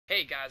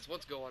Hey guys,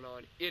 what's going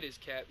on? It is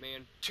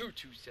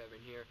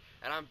Catman227 here,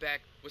 and I'm back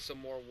with some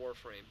more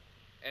Warframe.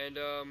 And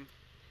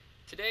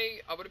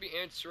today I'm going to be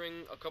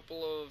answering a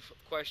couple of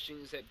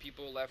questions that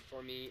people left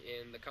for me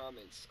in the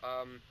comments.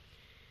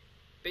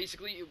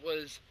 Basically, it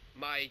was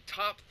my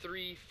top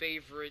 3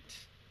 favorite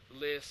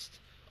list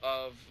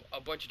of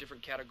a bunch of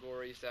different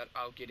categories that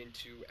I'll get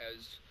into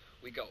as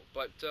we go.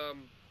 But the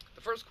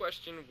first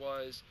question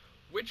was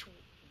which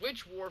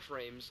which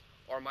Warframes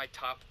are my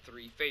top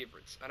 3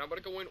 favorites, and I'm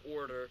gonna go in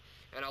order,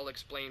 and I'll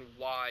explain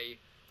why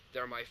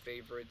they're my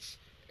favorites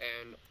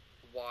and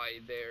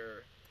why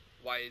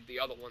the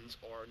other ones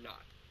are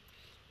not.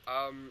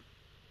 Um,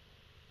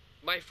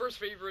 my first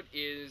favorite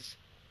is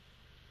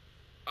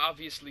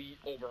obviously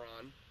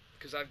Oberon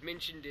because I've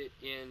mentioned it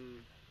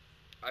in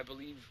I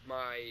believe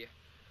my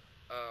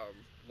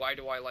why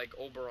do I like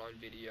Oberon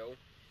video.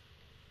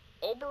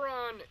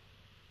 Oberon,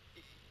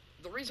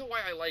 the reason why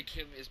I like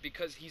him is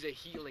because he's a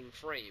healing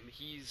frame.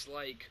 He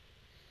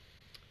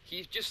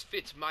just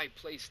fits my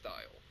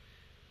playstyle.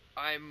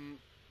 I'm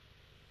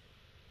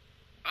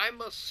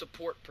I'm a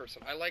support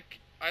person. I like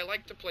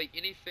to play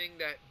anything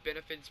that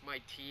benefits my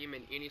team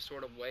in any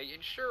sort of way.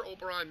 And sure,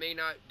 Oberon may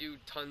not do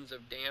tons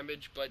of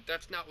damage, but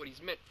that's not what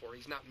he's meant for.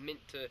 He's not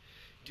meant to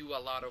do a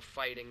lot of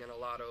fighting and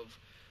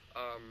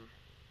um,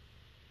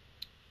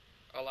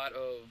 a lot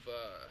of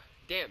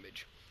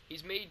damage.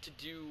 He's made to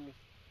do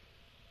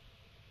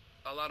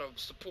a lot of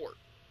support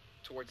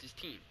towards his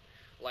team,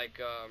 like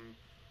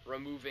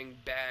removing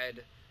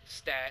bad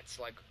stats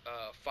like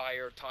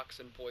fire,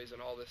 toxin,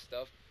 poison, all this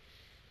stuff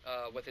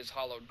with his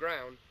hollowed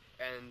ground,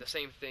 and the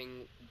same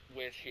thing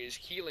with his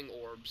healing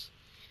orbs.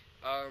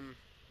 Um,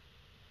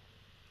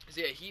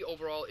 so yeah, he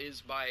overall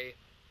is my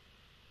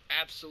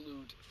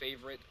absolute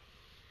favorite.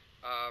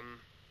 Um,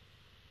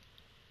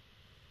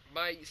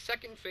 my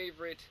second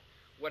favorite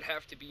would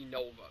have to be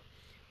Nova.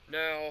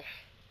 Now,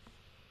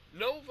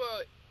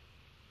 Nova,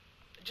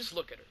 just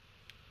look at her.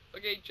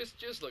 Okay,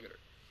 just look at her.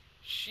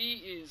 She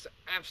is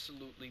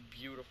absolutely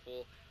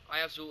beautiful.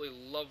 I absolutely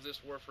love this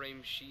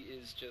Warframe. She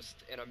is just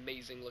an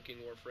amazing looking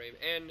Warframe.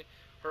 And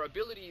her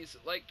abilities,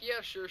 like,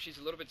 yeah, sure, she's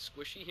a little bit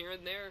squishy here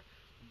and there,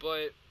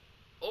 but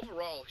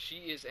overall, she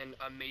is an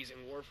amazing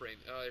Warframe.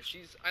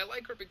 I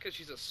like her because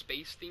she's a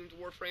space-themed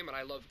Warframe, and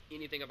I love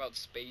anything about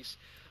space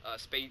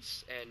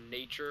and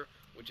nature,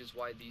 which is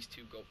why these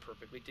two go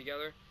perfectly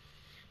together.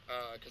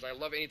 Because I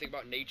love anything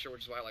about nature,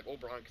 which is why I like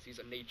Oberon, because he's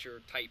a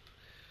nature type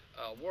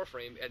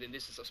Warframe, and then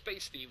this is a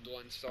space themed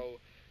one. So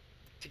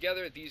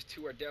together, these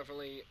two are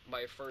definitely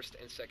my first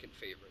and second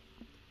favorite.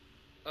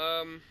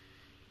 Um,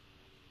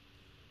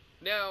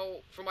 Now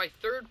for my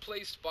third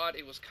place spot,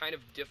 it was kind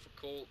of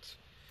difficult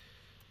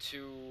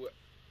to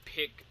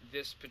pick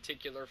this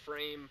particular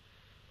frame,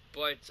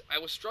 but I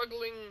was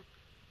struggling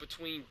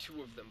between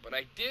two of them. But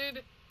I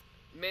did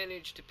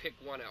manage to pick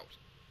one out,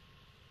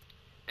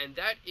 and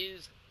that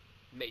is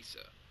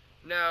Mesa.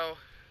 Now,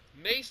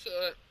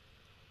 Mesa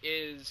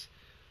is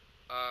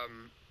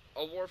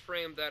a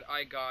Warframe that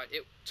I got.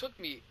 It took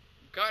me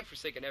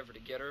godforsaken ever to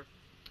get her.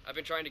 I've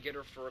been trying to get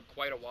her for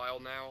quite a while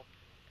now,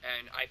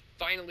 and I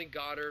finally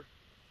got her,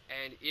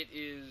 and it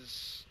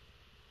is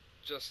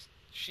just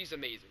she's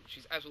amazing.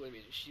 She's absolutely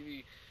amazing.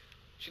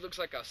 She looks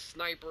like a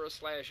sniper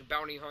slash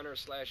bounty hunter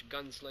slash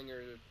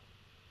gunslinger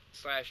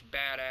slash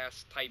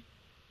badass type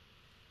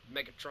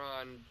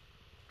Megatron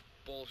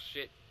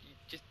bullshit.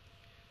 Just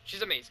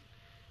she's amazing.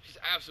 She's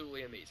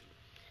absolutely amazing.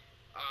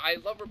 I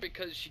love her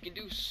because she can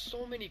do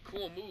so many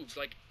cool moves.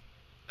 Like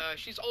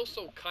she's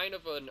also kind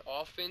of an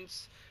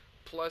offense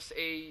plus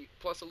a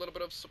little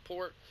bit of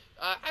support.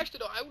 Actually,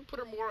 no, I would put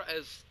her more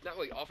as not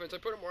really offense. I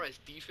put her more as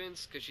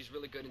defense because she's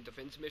really good in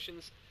defense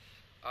missions.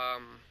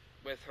 Um,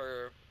 with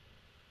her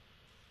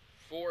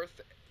fourth,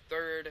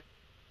 third,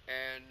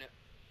 and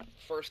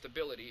first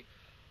ability,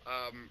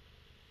 um,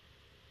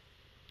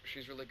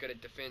 she's really good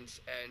at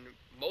defense, and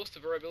most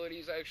of her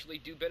abilities actually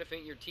do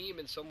benefit your team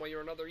in some way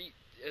or another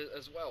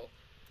as well.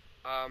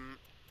 Um,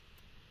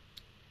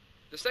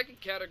 the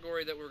second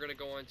category that we're going to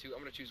go into,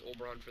 I'm going to choose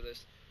Oberon for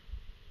this,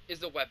 is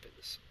the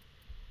weapons.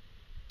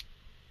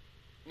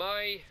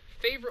 My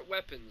favorite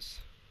weapons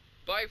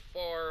by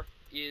far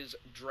is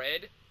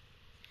Dread.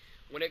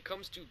 When it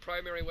comes to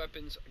primary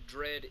weapons,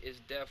 Dread is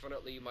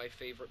definitely my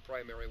favorite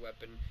primary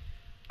weapon.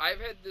 I've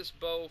had this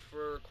bow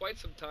for quite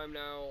some time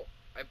now.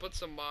 I put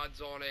some mods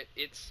on it.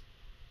 It's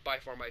by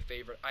far my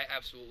favorite. I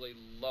absolutely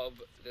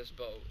love this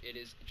bow. It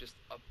is just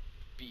a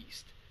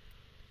beast.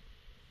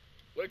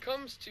 When it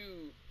comes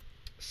to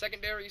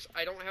secondaries,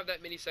 I don't have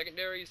that many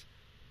secondaries,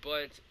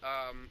 but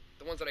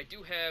the ones that I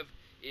do have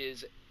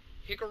is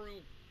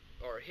Hikaru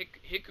or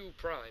Hiku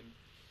Prime.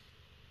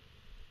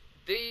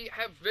 They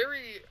have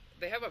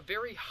a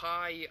very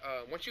high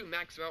once you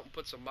max them out and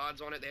put some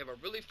mods on it, they have a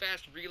really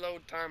fast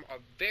reload time, a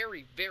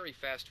very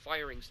fast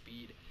firing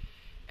speed,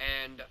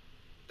 and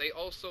they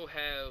also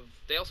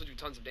do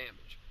tons of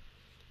damage.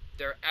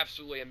 They're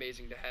absolutely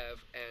amazing to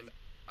have, and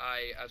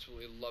I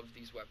absolutely love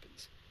these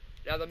weapons.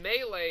 Now the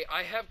melee,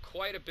 I have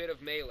quite a bit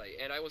of melee,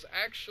 and I was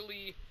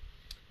actually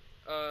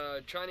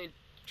trying to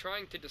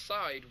trying to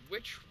decide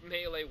which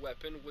melee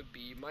weapon would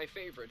be my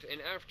favorite.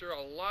 And after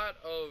a lot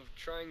of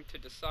trying to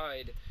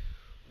decide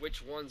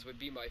which ones would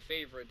be my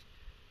favorite,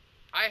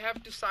 I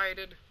have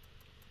decided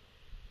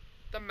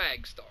the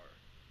Magstar,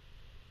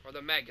 or the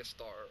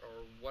Magistar,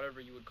 or whatever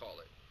you would call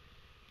it.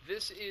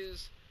 This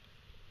is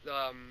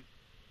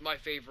my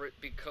favorite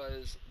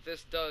because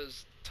this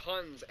does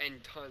tons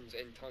and tons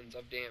and tons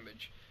of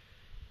damage.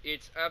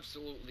 It's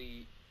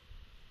absolutely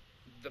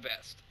the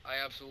best.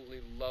 I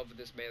absolutely love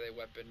this melee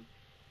weapon.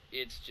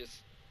 It's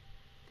just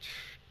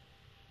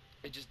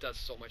it just does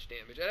so much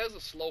damage. It has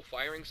a slow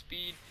firing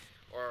speed,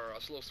 or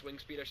a slow swing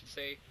speed, I should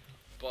say,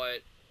 but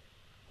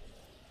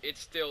it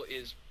still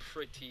is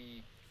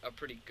a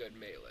pretty good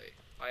melee.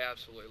 I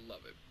absolutely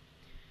love it.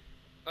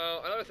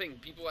 Another thing,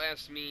 people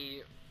ask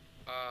me,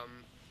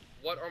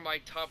 what are my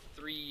top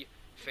 3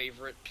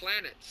 favorite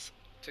planets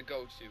to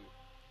go to?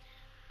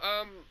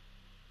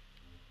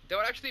 That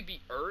would actually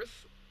be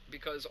Earth,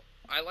 because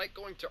I like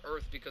going to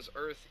Earth because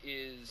Earth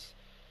is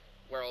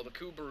where all the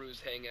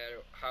Kubarus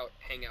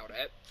hang out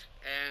at,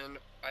 and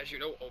as you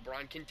know,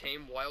 Oberon can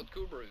tame wild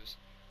Kubarus.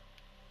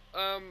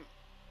 Um,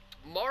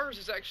 Mars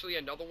is actually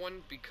another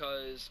one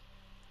because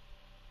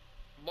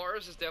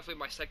Mars is definitely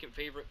my second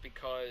favorite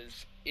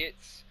because it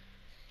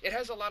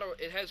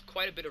has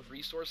quite a bit of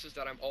resources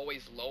that I'm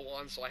always low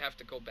on, so I have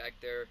to go back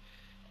there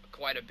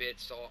quite a bit.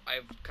 So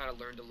I've kind of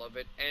learned to love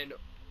it. And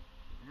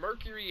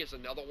Mercury is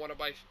another one of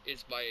my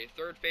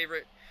third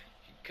favorite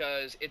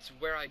because it's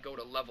where I go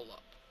to level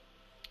up.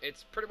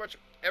 It's pretty much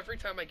every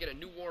time I get a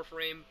new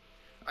Warframe,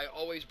 I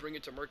always bring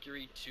it to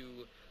Mercury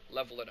to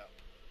level it up.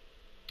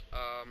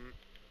 Um,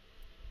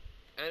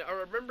 and I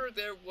remember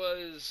there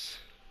was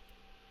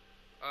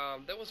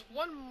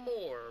one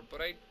more,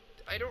 but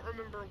I don't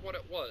remember what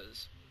it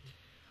was.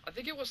 I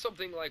think it was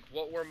something like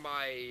what were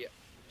my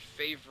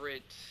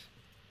favorite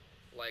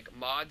like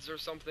mods or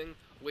something,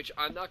 which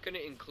I'm not gonna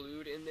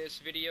include in this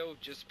video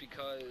just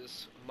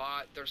because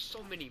there's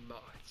so many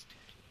mods, dude.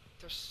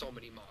 There's so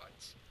many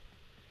mods.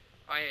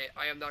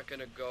 I am not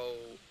gonna go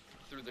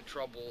through the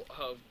trouble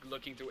of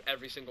looking through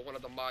every single one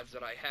of the mods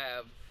that I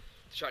have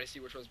to try to see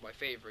which one's my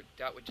favorite.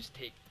 That would just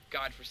take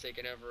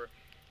godforsaken ever,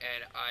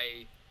 and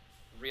I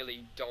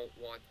really don't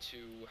want to.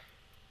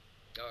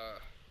 Uh,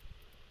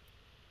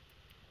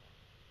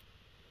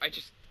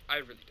 I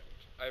really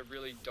don't. I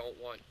really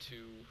don't want to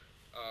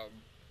um,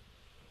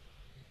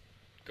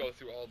 go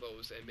through all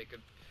those and make a.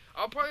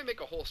 I'll probably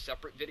make a whole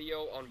separate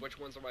video on which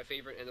ones are my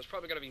favorite, and there's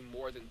probably gonna be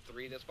more than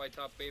 3 that's my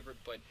top favorite,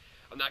 but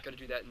I'm not gonna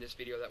do that in this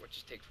video. That would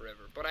just take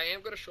forever. But I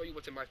am gonna show you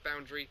what's in my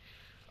foundry.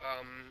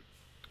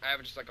 I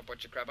have just like a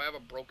bunch of crap. I have a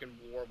Broken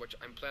War, which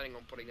I'm planning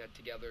on putting that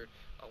together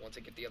once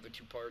I get the other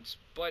 2 parts.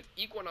 But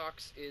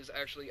Equinox is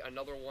actually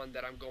another one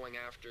that I'm going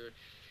after.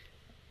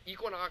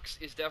 Equinox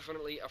is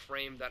definitely a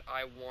frame that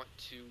I want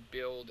to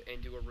build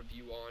and do a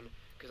review on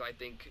because I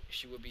think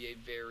she would be a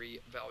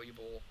very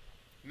valuable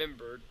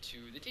member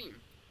to the team.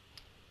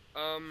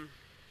 I'm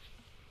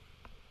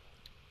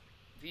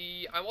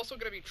also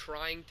going to be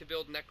trying to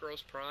build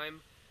Necros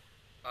Prime,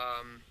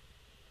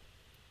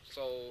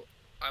 so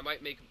I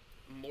might make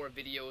more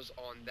videos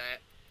on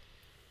that,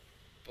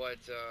 but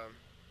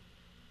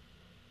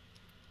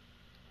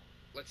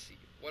let's see,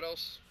 what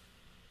else?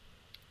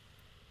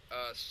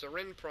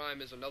 Serin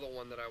Prime is another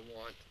one that I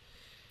want,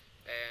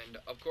 and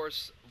of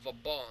course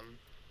Vauban.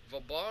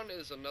 Vauban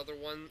is another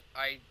one.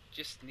 I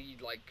just need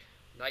like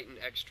Nighton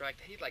Extract.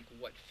 I need like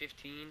what,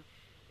 15?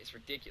 It's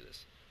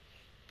ridiculous.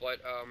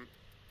 But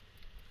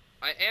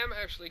I am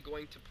actually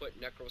going to put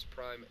Necros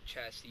Prime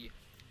chassis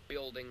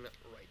building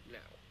right now.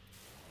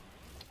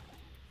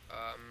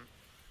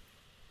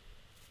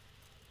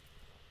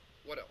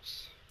 What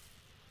else?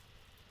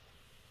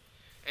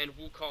 And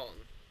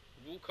Wukong.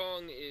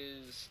 Wukong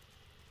is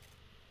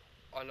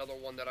another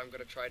one that I'm going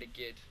to try to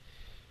get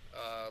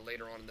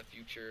later on in the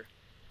future.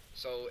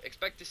 So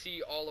expect to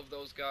see all of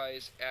those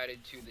guys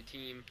added to the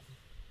team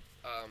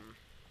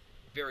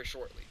very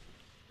shortly.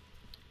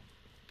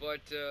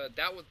 But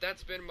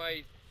that's been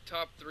my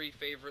top 3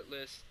 favorite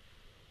list.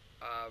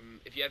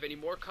 If you have any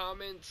more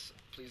comments,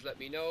 please let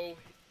me know.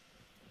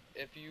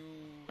 If you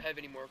have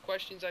any more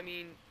questions,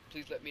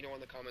 please let me know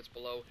in the comments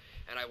below,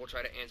 and I will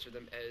try to answer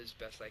them as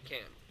best I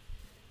can.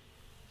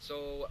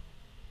 So,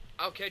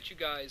 I'll catch you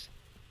guys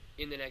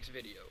in the next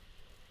video.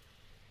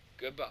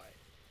 Goodbye.